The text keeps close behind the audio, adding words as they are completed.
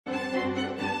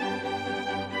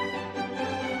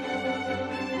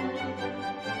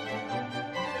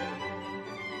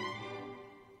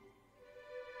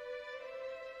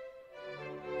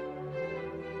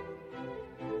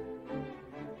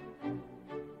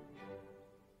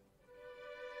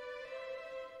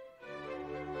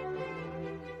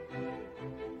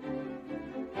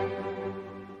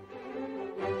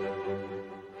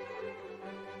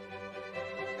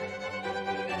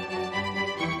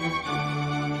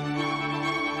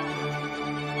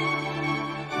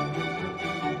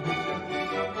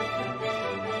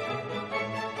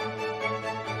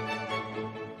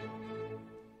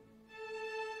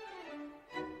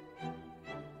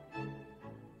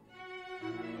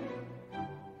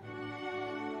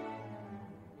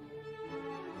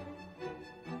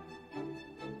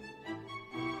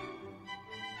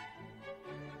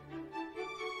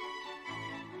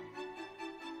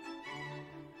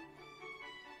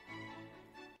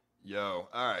Yo,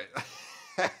 all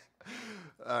right.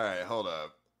 All right, hold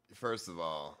up. First of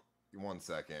all, 1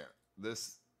 second.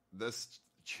 This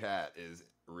chat is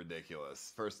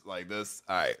ridiculous. First, like this,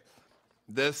 all right.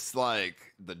 This, like,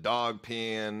 the dog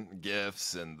peeing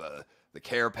gifts and the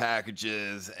care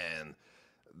packages and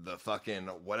the fucking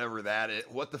whatever that is.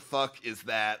 What the fuck is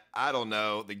that? I don't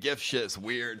know. The gift shit is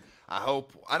weird. I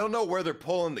don't know where they're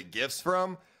pulling the gifts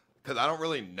from, because I don't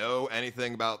really know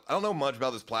anything about, I don't know much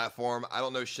about this platform. I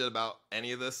don't know shit about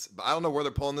any of this, but I don't know where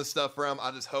they're pulling this stuff from. I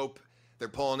just hope they're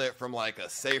pulling it from like a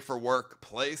safer work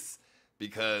place,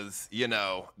 because, you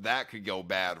know, that could go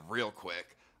bad real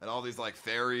quick. And all these like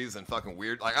fairies and fucking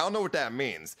weird, like, I don't know what that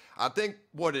means. I think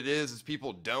what it is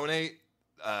people donate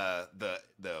the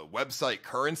website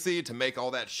currency to make all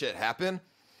that shit happen.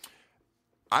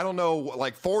 I don't know,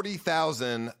 like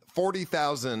 40,000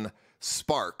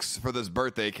 sparks for this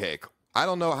birthday cake. I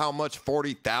don't know how much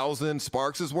 40,000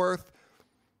 sparks is worth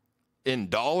in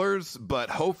dollars, but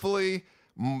hopefully,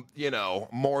 you know,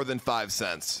 more than 5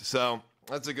 cents. So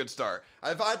that's a good start.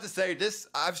 If I had to say this,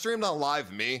 I've streamed on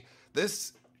Live Me.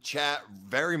 This chat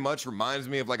very much reminds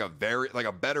me of like a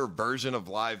better version of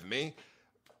Live Me.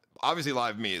 Obviously,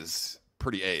 Live Me is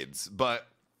pretty AIDS,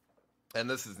 and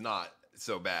this is not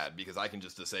so bad because I can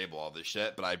just disable all this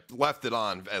shit, but I left it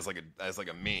on as like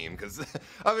a meme, because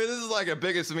I mean, this is like the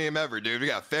biggest meme ever, dude. We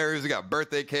got fairies, we got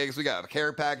birthday cakes, we got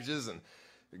care packages, and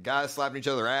guys slapping each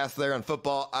other ass there on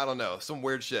football. I don't know, some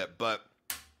weird shit. But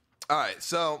all right,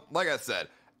 so like I said,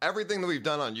 everything that we've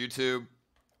done on YouTube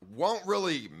won't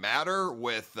really matter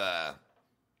with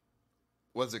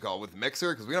what's it called, with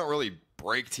Mixer, because we don't really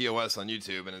break TOS on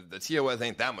YouTube, and the TOS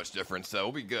ain't that much different, so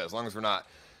we'll be good as long as we're not,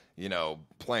 you know,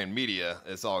 playing media.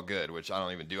 It's all good, which I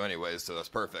don't even do anyways, so that's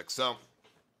perfect. So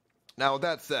now with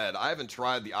that said, I haven't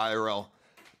tried the IRL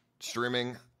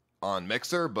streaming on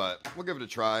Mixer, but we'll give it a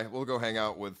try. We'll go hang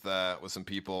out with some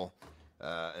people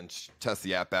and test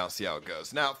the app out, see how it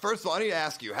goes. Now, first of all, I need to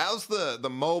ask you, how's the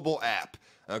mobile app?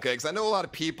 Okay, because I know a lot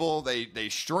of people, they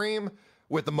stream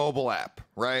with the mobile app,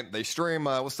 right? They stream,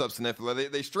 what's up, Sniffler?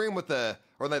 They stream with the,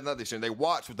 or not they stream, they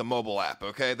watch with the mobile app,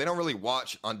 okay? They don't really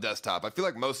watch on desktop. I feel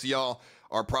like most of y'all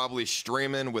are probably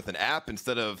streaming with an app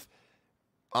instead of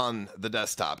on the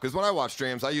desktop. Because when I watch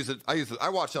streams, I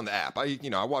watch on the app. I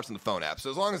watch on the phone app. So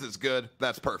as long as it's good,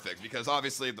 that's perfect. Because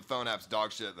obviously if the phone app's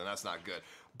dog shit, then that's not good.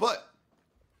 But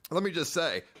let me just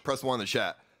say, press 1 in the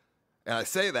chat. And I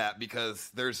say that because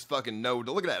there's fucking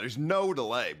look at that. There's no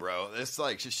delay, bro. It's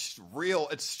like just real.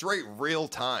 It's straight real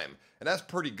time. And that's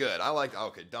pretty good. I like,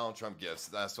 okay, Donald Trump gifts.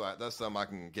 That's something I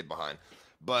can get behind.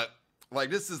 But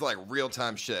like, this is like real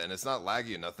time shit. And it's not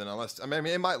laggy or nothing unless, I mean,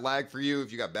 it might lag for you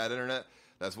if you got bad internet.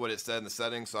 That's what it said in the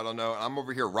settings. So I don't know. I'm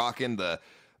over here rocking the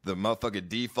motherfucking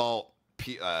default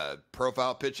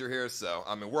profile picture here. So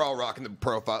I mean, we're all rocking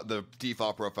the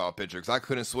default profile picture because I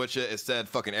couldn't switch it. It said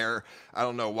fucking error. I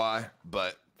don't know why,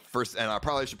 but first, and I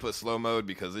probably should put slow mode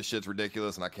because this shit's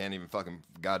ridiculous and I can't even fucking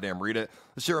goddamn read it.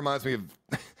 This shit reminds me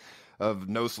of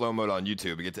no slow mode on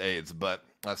YouTube. It gets AIDS, but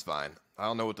that's fine. I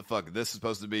don't know what the fuck this is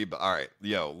supposed to be, but all right,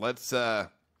 yo, let's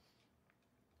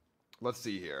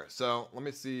see here. So let me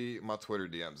see my Twitter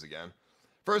DMs again.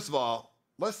 First of all,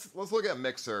 let's look at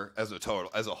Mixer as a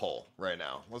whole right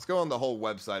now. Let's go on the whole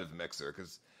website of Mixer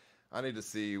because I need to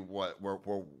see what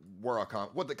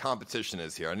the competition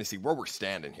is here. I need to see where we're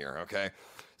standing here. Okay,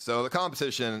 so the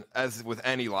competition, as with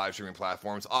any live streaming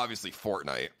platforms, obviously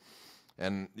Fortnite,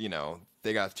 and you know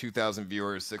they got 2,000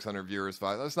 viewers, 600 viewers,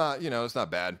 5. That's not, you know, it's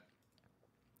not bad.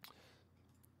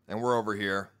 And we're over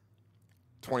here,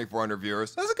 2,400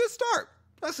 viewers. That's a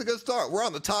good start. We're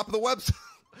on the top of the website.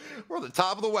 We're on the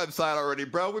top of the website already,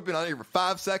 bro. We've been on here for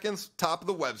 5 seconds. Top of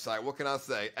the website. What can I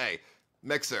say? Hey,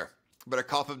 Mixer, Better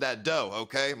cough up that dough,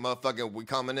 okay? Motherfucking, we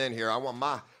coming in here. I want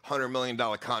my $100 million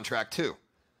contract too.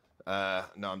 No,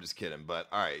 I'm just kidding. But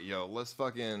all right, yo, let's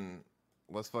fucking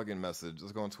message.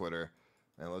 Let's go on Twitter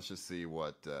and let's just see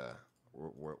what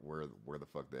where the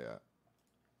fuck they at.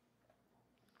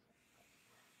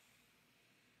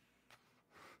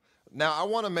 Now I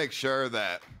want to make sure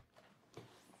that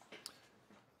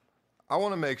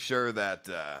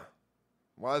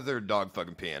why is there a dog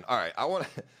fucking peeing? All right, I want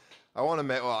to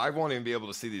make. Well, I won't even be able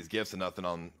to see these gifs and nothing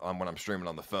on when I'm streaming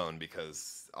on the phone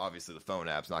because obviously the phone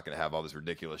app's not going to have all this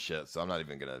ridiculous shit. So I'm not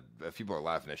even gonna. If people are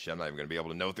laughing at shit, I'm not even going to be able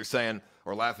to know what they're saying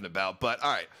or laughing about. But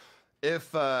all right,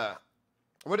 if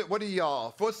what do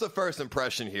y'all? What's the first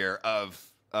impression here of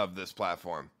this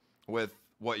platform with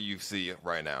what you see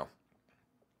right now?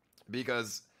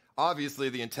 Because obviously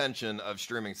the intention of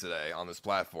streaming today on this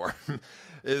platform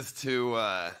is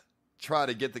to try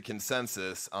to get the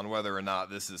consensus on whether or not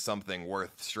this is something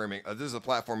worth streaming. This is a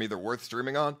platform either worth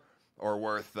streaming on or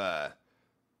worth,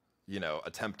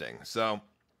 attempting. So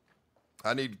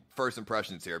I need first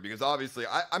impressions here because obviously,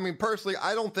 I mean, personally,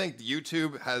 I don't think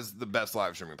YouTube has the best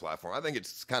live streaming platform. I think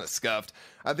it's kind of scuffed.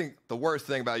 I think the worst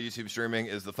thing about YouTube streaming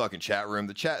is the fucking chat room.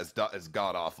 The chat is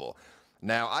god awful.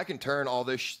 Now I can turn all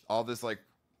this like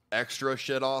extra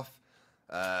shit off,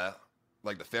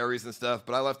 like the fairies and stuff,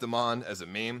 but I left them on as a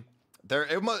meme.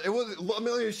 Let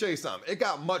me show you something. It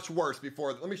got much worse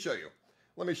before. Let me show you.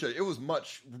 It was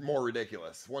much more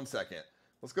ridiculous. 1 second.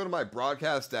 Let's go to my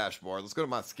broadcast dashboard. Let's go to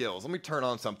my skills. Let me turn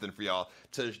on something for y'all.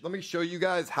 Let me show you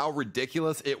guys how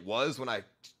ridiculous it was when I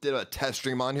did a test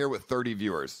stream on here with 30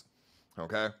 viewers.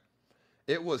 Okay?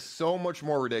 It was so much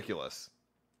more ridiculous.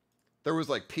 There was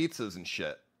like pizzas and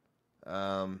shit.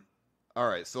 All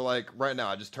right, so like right now,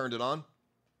 I just turned it on.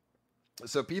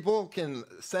 So people can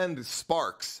send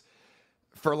sparks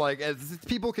for like,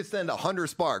 people could send 100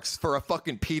 sparks for a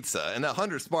fucking pizza, and that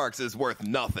 100 sparks is worth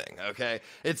nothing, okay?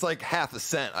 It's like half a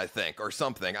cent, I think, or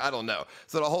something. I don't know.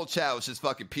 So the whole chat was just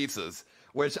fucking pizzas,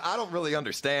 which I don't really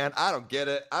understand. I don't get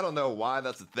it. I don't know why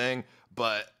that's a thing,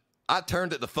 but I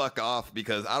turned it the fuck off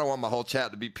because I don't want my whole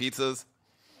chat to be pizzas.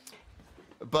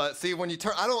 But see, when you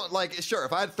turn, I don't like, sure,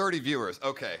 if I had 30 viewers,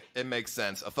 okay, it makes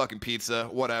sense. A fucking pizza,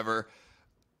 whatever.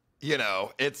 You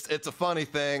know, it's a funny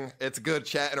thing. It's good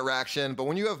chat interaction. But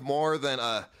when you have more than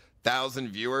 1,000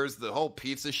 viewers, the whole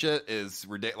pizza shit is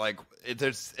ridiculous. Like,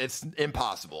 it's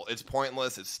impossible. It's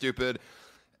pointless. It's stupid.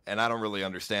 And I don't really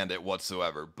understand it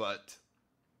whatsoever. But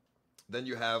then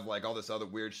you have like all this other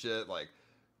weird shit. Like,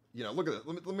 you know, look at it.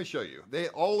 Let me show you.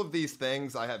 All of these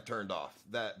things I have turned off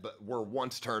but were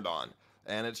once turned on.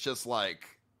 And it's just like,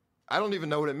 I don't even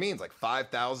know what it means. Like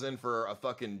 5,000 for a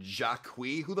fucking Jacques.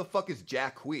 Who the fuck is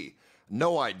Jacques?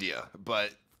 No idea. But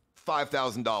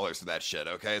 $5,000 for that shit.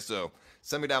 Okay, so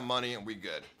send me that money and we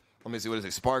good. Let me see, what is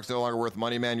it? Sparks no longer worth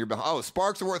money, man. Oh,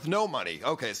 sparks are worth no money.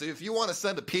 Okay, so if you want to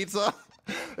send a pizza,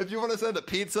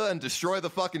 and destroy the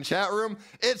fucking chat room,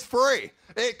 it's free.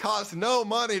 It costs no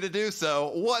money to do so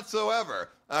whatsoever.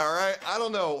 All right, I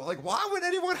don't know. Like, why would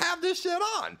anyone have this shit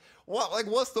on? What? Like,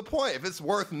 what's the point? If it's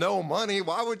worth no money,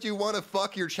 why would you want to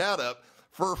fuck your chat up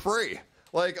for free?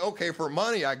 Like, okay, for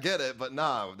money, I get it, but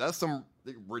nah, that's some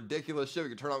ridiculous shit.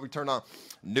 We turn on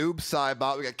Noob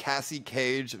Cybot. We got Cassie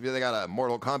Cage. They got a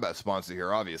Mortal Kombat sponsor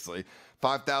here, obviously.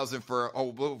 5,000 for,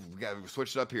 we got to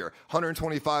switch it up here.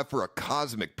 125 for a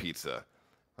Cosmic Pizza.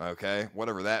 Okay,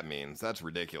 whatever that means. That's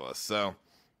ridiculous. So,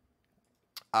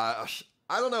 I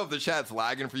don't know if the chat's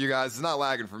lagging for you guys. It's not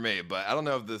lagging for me, but I don't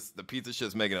know if the pizza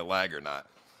shit's making it lag or not.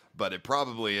 But it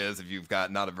probably is if you've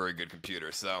got not a very good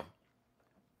computer. So,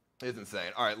 it's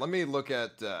insane. All right, let me look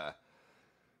at,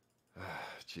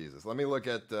 Jesus. Let me look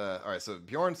at, all right, so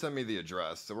Bjorn sent me the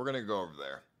address. So we're going to go over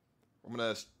there.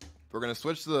 We're gonna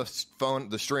switch to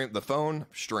the phone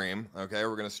stream. Okay,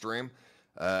 we're gonna stream,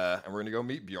 and we're gonna go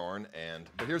meet Bjorn.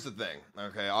 But here's the thing.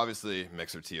 Okay, obviously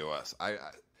Mixer TOS.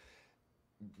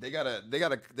 They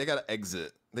gotta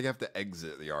exit. They have to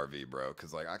exit the RV, bro.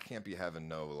 Cause like I can't be having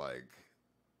no like,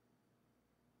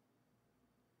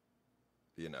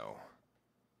 you know,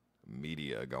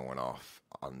 media going off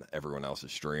on everyone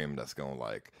else's stream. That's gonna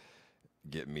like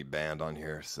get me banned on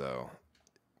here. So.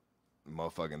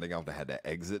 Motherfucking, they gonna have to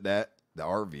exit the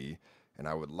RV, and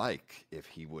I would like if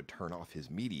he would turn off his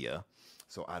media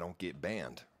so I don't get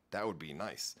banned. That would be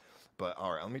nice. But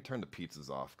all right, let me turn the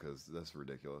pizzas off because that's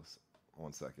ridiculous.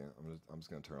 1 second, I'm just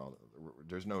gonna turn all.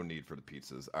 There's no need for the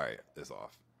pizzas. All right, it's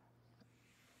off.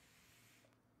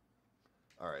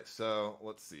 All right, so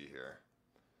let's see here.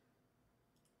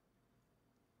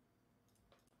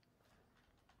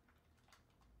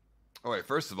 Oh wait,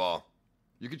 first of all.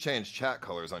 You could change chat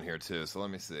colors on here too, so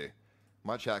let me see.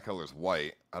 My chat color is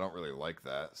white. I don't really like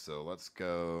that. So let's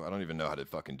go. I don't even know how to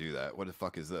fucking do that. What the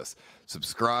fuck is this?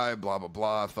 Subscribe, blah, blah,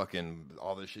 blah. Fucking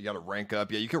all this shit. You got to rank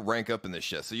up. Yeah, you can rank up in this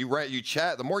shit. So you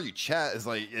chat. The more you chat is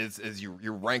like,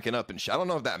 you're ranking up and shit. I don't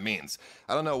know what that means.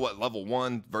 I don't know what level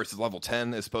 1 versus level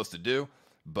 10 is supposed to do,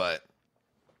 but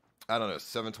I don't know.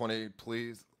 720,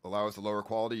 please allow us to lower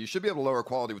quality. You should be able to lower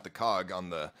quality with the cog on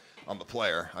the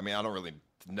player. I mean, I don't really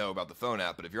know about the phone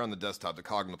app, but if you're on the desktop, the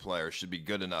cog on the player should be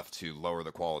good enough to lower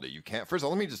the quality. You can't. First of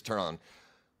all, let me just turn on.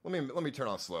 Let me turn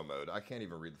on slow mode. I can't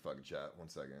even read the fucking chat. 1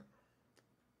 second.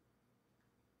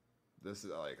 This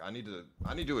is like I need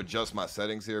to adjust my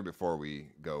settings here before we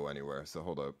go anywhere. So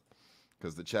hold up,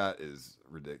 because the chat is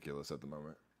ridiculous at the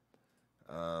moment.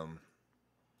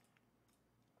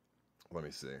 Let me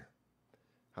see.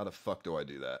 How the fuck do I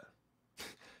do that?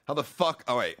 How the fuck?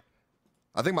 Oh wait,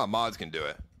 I think my mods can do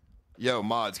it. Yo,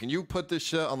 mods, can you put this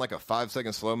shit on like a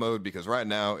 5-second slow mode? Because right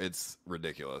now it's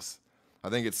ridiculous. I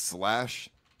think it's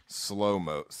 /slow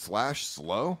mode.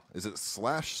 /slow? Is it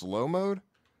 /slow mode?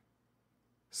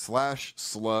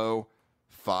 /slow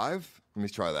 5? Let me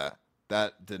try that.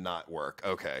 That did not work.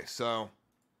 Okay, so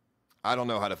I don't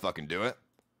know how to fucking do it.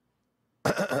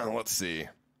 Let's see.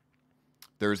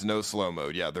 There's no slow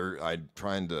mode. Yeah, I'm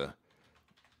trying to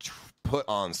put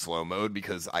on slow mode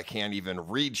because I can't even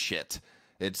read shit.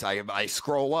 I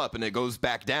scroll up and it goes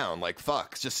back down. Like,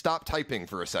 fuck. Just stop typing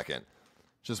for a second.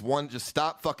 Just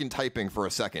stop fucking typing for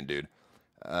a second, dude.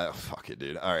 Fuck it,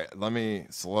 dude. All right, let me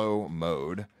slow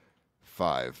mode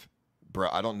 5. Bro,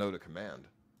 I don't know the command.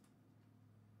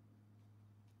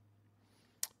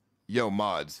 Yo,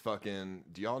 mods, fucking,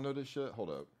 do y'all know this shit?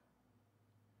 Hold up.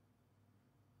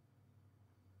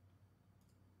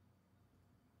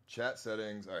 Chat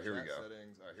settings. All right, here we go.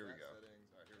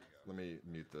 Let me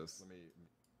mute this.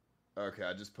 Okay,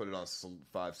 I just put it on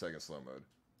 5-second slow mode.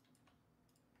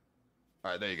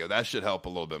 All right, there you go. That should help a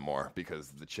little bit more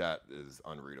because the chat is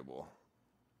unreadable.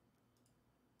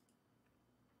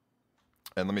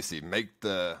 And let me see. Let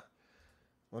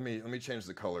me change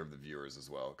the color of the viewers as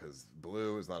well because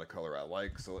blue is not a color I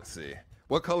like. So let's see.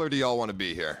 What color do y'all want to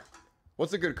be here?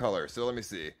 What's a good color? So let me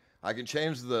see. I can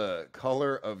change the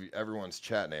color of everyone's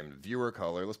chat name. Viewer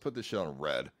color. Let's put this shit on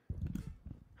red.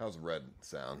 How's red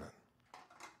sound?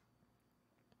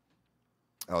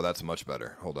 Oh, that's much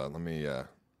better. Hold on. Let me,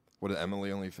 what did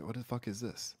Emily only, what the fuck is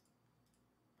this?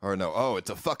 Or no, oh,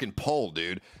 it's a fucking poll,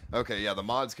 dude. Okay, yeah, the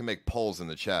mods can make polls in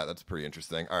the chat. That's pretty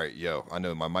interesting. All right, yo, I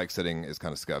know my mic setting is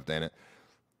kind of scuffed, ain't it?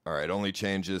 All right, only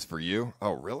changes for you.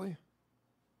 Oh, really?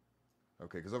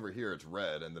 Okay, because over here it's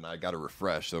red, and then I got to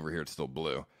refresh. So over here it's still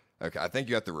blue. Okay, I think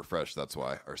you have to refresh, that's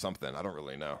why. Or something, I don't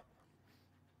really know.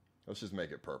 Let's just make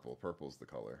it purple. Purple's the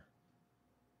color.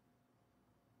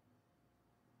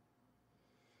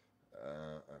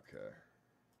 Okay.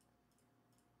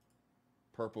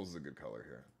 Purple's a good color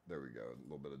here. There we go. A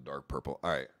little bit of dark purple.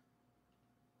 All right.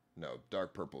 No,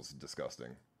 dark purple's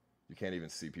disgusting. You can't even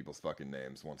see people's fucking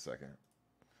names. 1 second.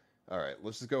 All right,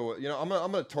 let's just go. You know, I'm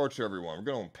gonna torture everyone. We're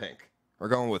going with pink. We're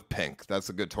going with pink. That's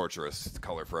a good torturous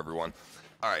color for everyone.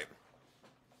 All right.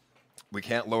 We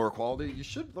can't lower quality. You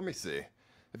should. Let me see.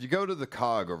 If you go to the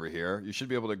cog over here, you should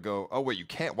be able to go. Oh wait, you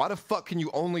can't. Why the fuck can you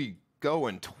only go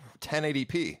in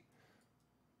 1080p?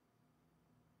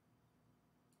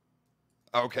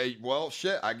 Okay, well,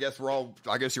 shit. I guess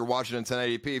you're watching in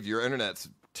 1080p. If your internet's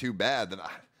too bad, then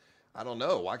I don't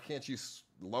know. Why can't you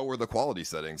lower the quality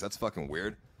settings? That's fucking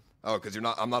weird. Oh, because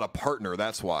I'm not a partner.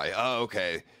 That's why. Oh,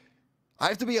 okay. I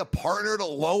have to be a partner to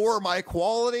lower my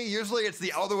quality? Usually it's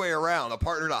the other way around. A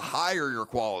partner to higher your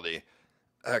quality.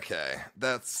 Okay,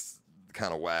 that's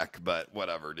kind of whack, but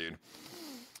whatever, dude.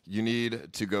 You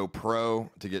need to go pro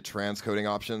to get transcoding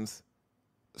options.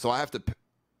 So I have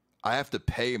to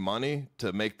pay money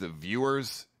to make the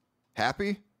viewers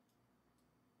happy?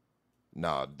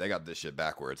 No, they got this shit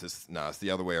backwards. It's the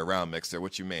other way around, Mixer.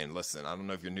 What you mean? Listen, I don't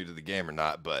know if you're new to the game or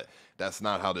not, but that's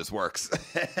not how this works.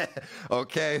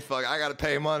 Okay, fuck, I gotta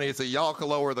pay money so y'all can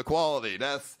lower the quality.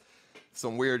 That's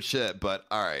some weird shit, but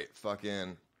all right,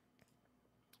 fucking...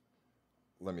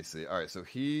 Let me see. All right, so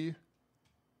he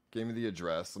gave me the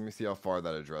address. Let me see how far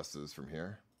that address is from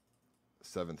here.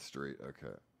 7th Street,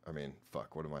 okay. I mean,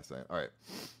 fuck, what am I saying? All right.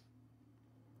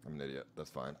 I'm an idiot. That's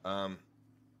fine. All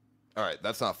right,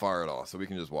 that's not far at all, so we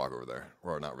can just walk over there.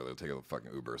 Or not really, we'll take a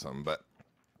fucking Uber or something, but...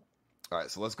 All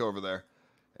right, so let's go over there,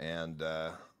 and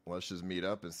let's just meet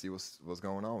up and see what's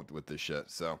going on with this shit.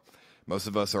 So, most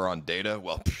of us are on data.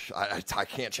 Well, I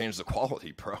can't change the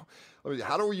quality, bro.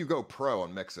 How do you go pro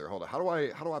on Mixer? Hold on. How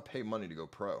do I pay money to go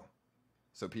pro?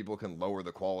 So people can lower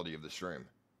the quality of the stream.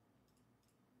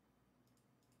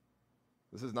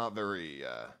 This is not very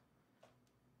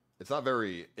It's not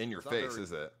very in your face,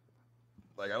 is it?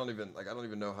 Like I don't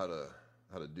even know how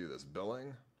to do this.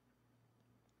 Billing.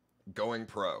 Going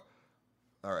pro.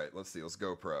 All right, let's see. Let's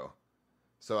go pro.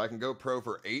 So I can go pro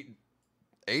for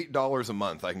 $8 a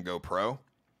month. I can go pro,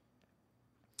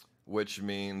 which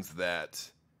means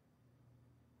that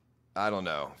I don't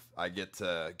know. I get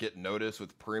to get notice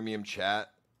with premium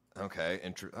chat. Okay,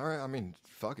 all right. I mean,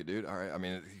 fuck it, dude. All right. I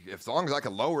mean, as long as I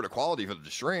can lower the quality for the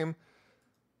stream,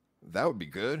 that would be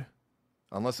good.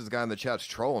 Unless this guy in the chat's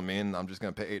trolling me, and I'm just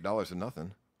gonna pay $8 for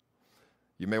nothing.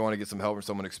 You may want to get some help from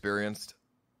someone experienced.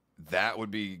 That would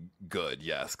be good,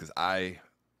 yes, because I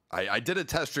did a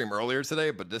test stream earlier today,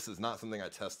 but this is not something I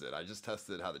tested. I just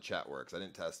tested how the chat works. I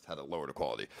didn't test how to lower the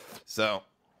quality. So,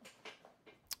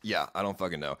 yeah, I don't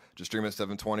fucking know. Just stream at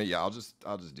 720. Yeah, I'll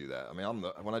just do that. I mean,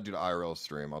 when I do the IRL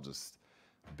stream, I'll just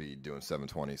be doing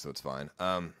 720, so it's fine.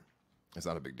 It's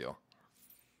not a big deal.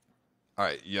 All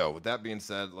right, yo. With that being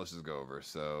said, let's just go over.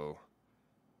 So,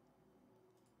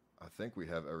 I think we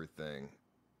have everything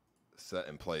set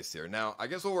in place here. Now, I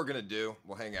guess what we're gonna do,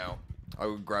 we'll hang out. I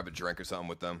would grab a drink or something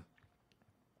with them,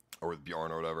 or with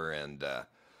Bjorn or whatever, and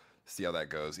see how that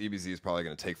goes. EBZ is probably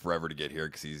gonna take forever to get here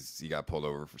because he got pulled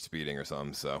over for speeding or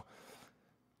something. So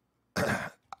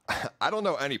I don't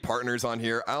know any partners on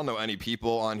here. I don't know any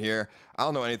people on here. I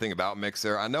don't know anything about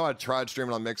Mixer. I know I tried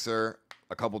streaming on Mixer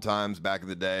a couple times back in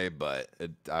the day, but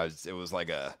it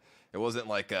wasn't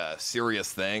like a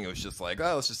serious thing. It was just like,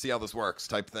 oh, let's just see how this works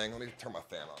type thing. Let me turn my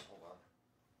fan on. Hold on.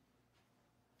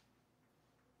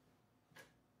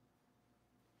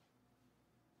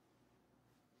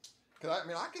 Cause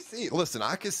I can see. Listen,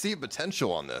 I can see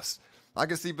potential on this. I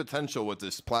can see potential with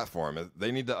this platform.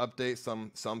 They need to update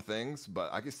some things,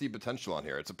 but I can see potential on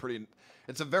here.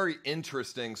 It's a very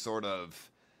interesting sort of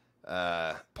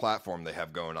platform they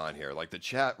have going on here. Like the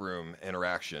chat room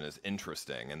interaction is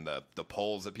interesting, and the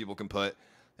polls that people can put,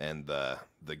 and the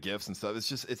GIFs and stuff.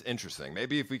 It's interesting.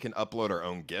 Maybe if we can upload our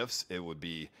own GIFs, it would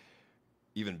be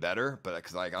even better. But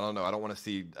because I don't know, I don't want to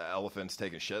see elephants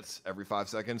taking shits every 5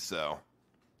 seconds. So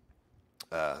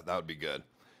that would be good.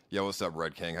 Yo, what's up,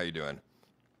 Red King? How you doing?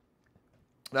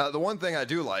 Now, the one thing I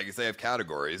do like is they have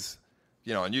categories.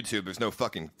 You know, on YouTube, there's no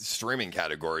fucking streaming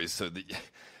categories, so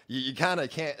you kind of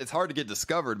can't. It's hard to get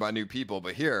discovered by new people.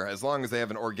 But here, as long as they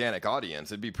have an organic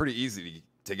audience, it'd be pretty easy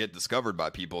to get discovered by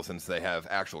people since they have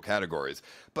actual categories.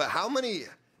 But how many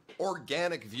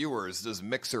organic viewers does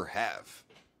Mixer have?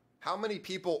 How many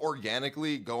people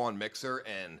organically go on Mixer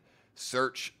and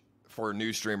search for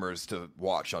new streamers to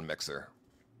watch on Mixer?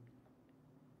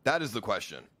 That is the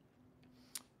question.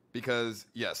 Because,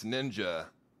 yes, Ninja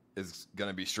is going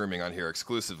to be streaming on here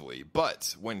exclusively.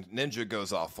 But when Ninja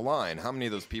goes offline, how many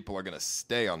of those people are going to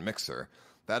stay on Mixer?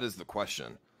 That is the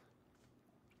question.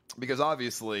 Because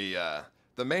obviously,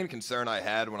 the main concern I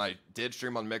had when I did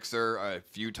stream on Mixer a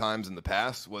few times in the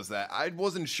past was that I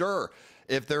wasn't sure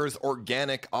if there was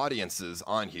organic audiences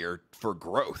on here for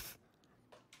growth.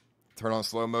 Turn on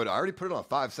slow mode. I already put it on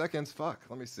 5 seconds. Fuck.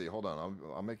 Let me see. Hold on.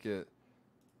 I'll make it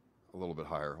a little bit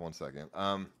higher. 1 second.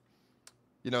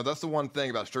 You know, that's the one thing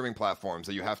about streaming platforms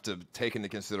that you have to take into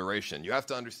consideration. You have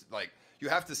to understand,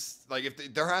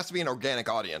 there has to be an organic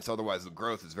audience. Otherwise, the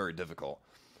growth is very difficult.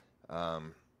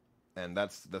 And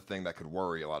that's the thing that could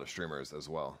worry a lot of streamers as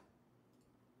well.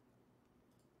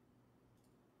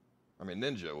 I mean,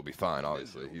 Ninja will be fine,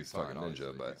 obviously. He's fucking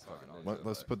Ninja, but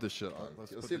let's put this shit on. Let's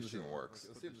see if this even works.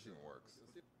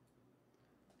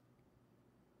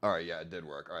 All right, yeah, it did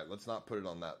work. All right, let's not put it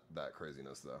on that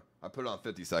craziness, though. I put it on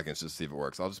 50 seconds just to see if it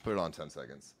works. I'll just put it on 10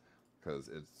 seconds because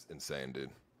it's insane, dude.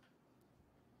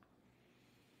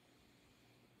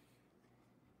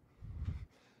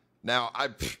 Now,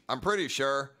 I'm pretty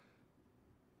sure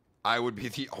I would be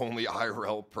the only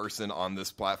IRL person on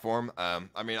this platform.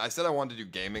 I mean, I said I wanted to do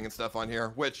gaming and stuff on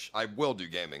here, which I will do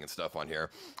gaming and stuff on here,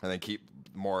 and then keep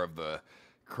more of the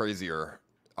crazier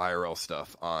IRL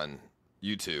stuff on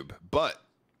YouTube. But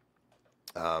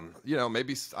you know,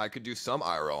 maybe I could do some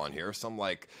IRL on here, some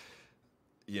like,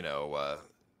 you know,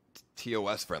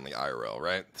 TOS friendly IRL,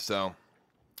 right? So,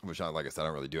 which like I said, I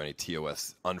don't really do any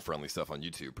TOS unfriendly stuff on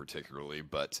YouTube particularly,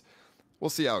 but we'll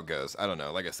see how it goes. I don't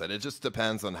know. Like I said, it just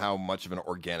depends on how much of an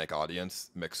organic audience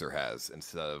Mixer has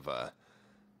instead of,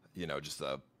 you know, just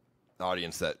a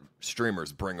audience that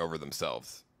streamers bring over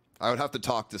themselves. I would have to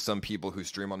talk to some people who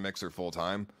stream on Mixer full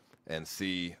time and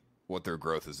see what their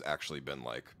growth has actually been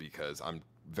like, because I'm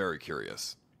very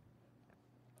curious.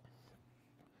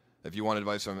 If you want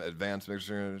advice from advanced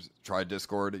mixers, try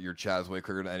Discord. Your chat is way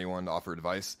quicker than anyone to offer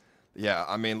advice. Yeah,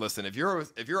 I mean, listen, if you're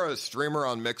a streamer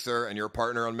on Mixer and you're a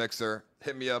partner on Mixer,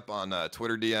 hit me up on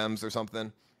Twitter DMs or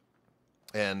something.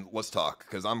 and let's talk,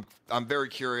 because I'm very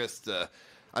curious to.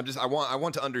 I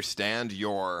want to understand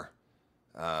your,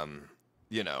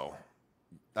 you know,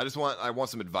 I want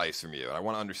some advice from you. I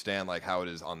want to understand like how it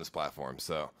is on this platform.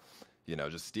 So, you know,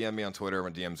 just DM me on Twitter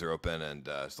when DMs are open, and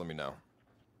just let me know.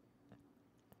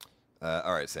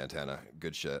 All right, Santana,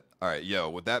 good shit. All right, yo.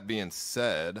 With that being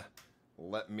said,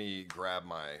 let me grab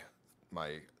my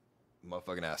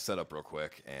motherfucking ass setup real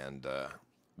quick, and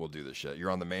we'll do this shit.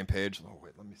 You're on the main page. Oh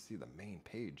wait, let me see the main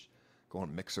page. Go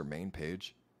on Mixer main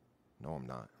page. No, I'm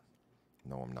not.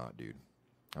 No, I'm not, dude.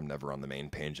 I'm never on the main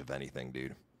page of anything,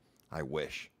 dude. I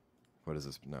wish. What is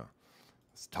this? No.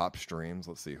 It's top streams.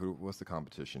 Let's see. What's the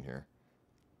competition here?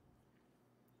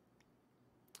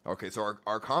 Okay, so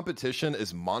our competition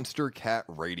is Monster Cat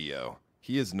Radio.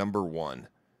 He is number 1.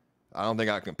 I don't think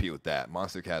I can compete with that.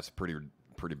 Monster Cat's a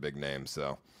pretty big name,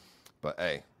 so. But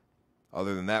hey,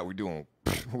 other than that, we're doing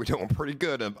pretty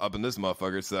good up in this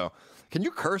motherfucker. So, can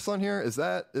you curse on here? Is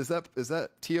that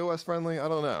TOS friendly? I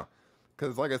don't know.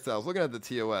 Because like I said, I was looking at the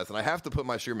TOS, and I have to put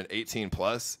my stream in 18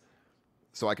 plus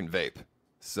so I can vape.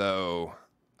 So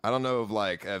I don't know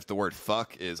if the word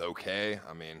fuck is okay.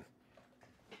 I mean,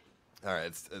 all right,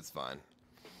 it's fine.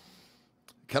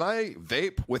 Can I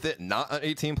vape with it not an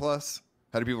 18 plus?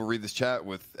 How do people read this chat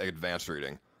with advanced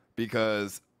reading?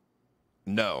 Because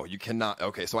no, you cannot.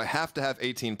 Okay, so I have to have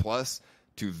 18 plus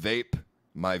to vape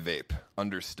my vape.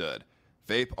 Understood.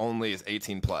 Vape only is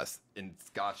 18 plus. And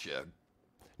gotcha.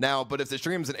 Now, but if the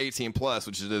stream's an 18 plus,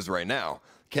 which it is right now,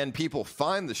 can people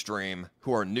find the stream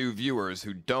who are new viewers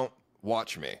who don't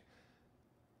watch me?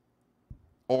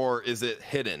 Or is it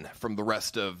hidden from the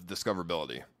rest of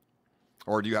discoverability?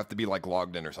 Or do you have to be like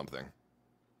logged in or something?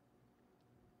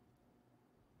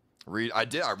 I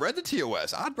read the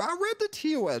TOS. I read the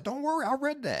TOS. Don't worry. I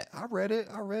read that. I read it.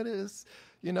 It's,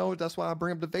 you know, that's why I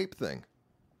bring up the vape thing.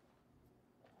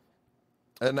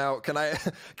 And now, can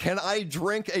I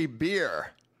drink a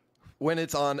beer when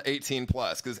it's on 18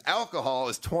 plus? Because alcohol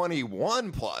is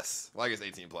 21 plus. Well, I guess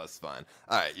 18 plus is fine.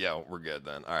 All right. Yeah, we're good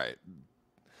then. All right.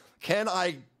 Can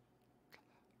I...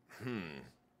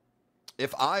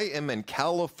 If I am in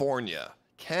California,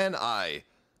 can I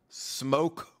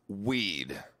smoke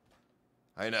weed?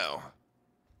 I know.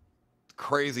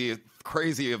 Crazy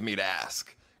of me to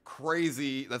ask.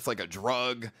 Crazy. That's like a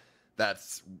drug.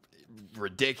 That's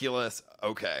ridiculous.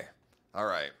 Okay. All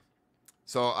right.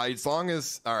 So as long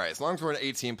as we're at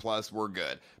 18 plus, we're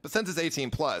good. But since it's 18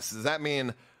 plus, does that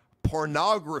mean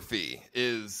pornography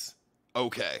is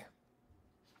okay?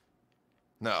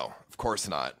 No, of course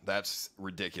not. That's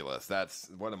ridiculous.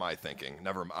 What am I thinking?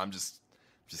 Never. I'm just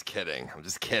kidding. I'm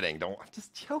just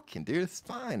joking, dude. It's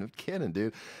fine. I'm kidding,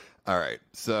 dude. All right.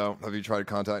 So, have you tried to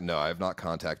contact? No, I have not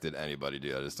contacted anybody,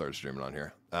 dude. I just started streaming on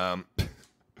here. I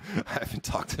haven't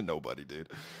talked to nobody, dude.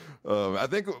 I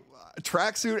think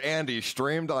Tracksuit Andy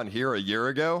streamed on here a year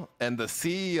ago, and the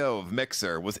CEO of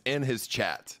Mixer was in his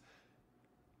chat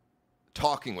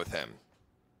talking with him.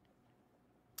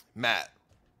 Matt,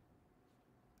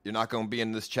 you're not going to be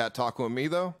in this chat talking with me,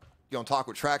 though? You going to talk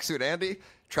with Tracksuit Andy?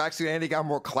 Tracksuit Andy got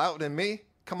more clout than me?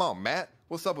 Come on, Matt.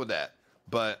 What's up with that?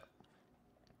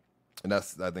 And I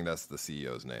think that's the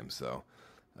CEO's name, so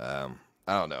I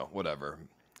don't know. Whatever.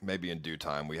 Maybe in due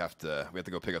time we have to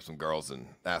go pick up some girls and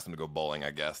ask them to go bowling, I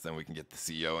guess. Then we can get the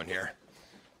CEO in here.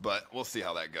 But we'll see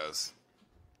how that goes.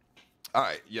 All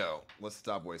right, yo, let's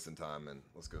stop wasting time and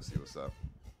let's go see what's up.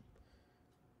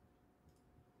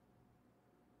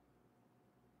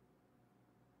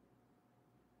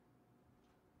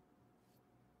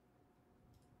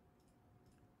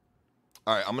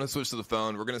 All right, I'm going to switch to the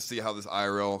phone. We're going to see how this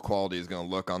IRL quality is going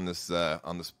to look on this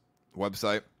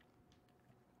website.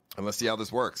 And let's see how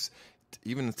this works.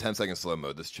 Even in 10-second slow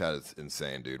mode, this chat is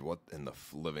insane, dude. What in the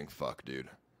living fuck, dude?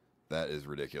 That is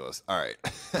ridiculous. All right.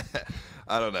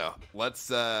 I don't know. Let's,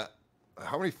 hold on.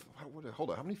 How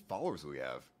many followers do we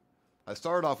have? I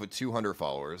started off with 200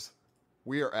 followers.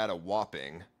 We are at a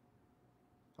whopping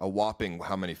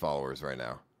how many followers right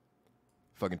now?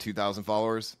 Fucking 2,000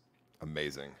 followers?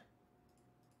 Amazing.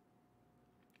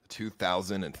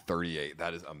 2,038.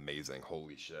 That is amazing.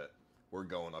 Holy shit. We're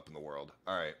going up in the world.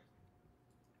 All right.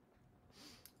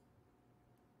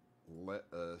 Let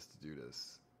us do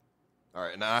this. All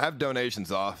right. Now I have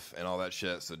donations off and all that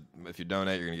shit. So if you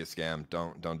donate, you're going to get scammed.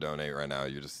 Don't donate right now.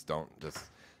 You just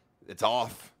it's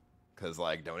off because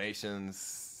like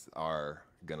donations are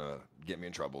going to get me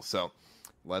in trouble. So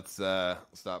let's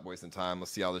stop wasting time.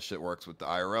 Let's see how this shit works with the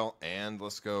IRL and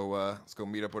let's go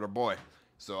meet up with our boy.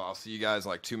 So I'll see you guys in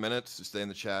like 2 minutes. Just stay in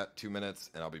the chat, 2 minutes,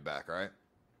 and I'll be back, all right?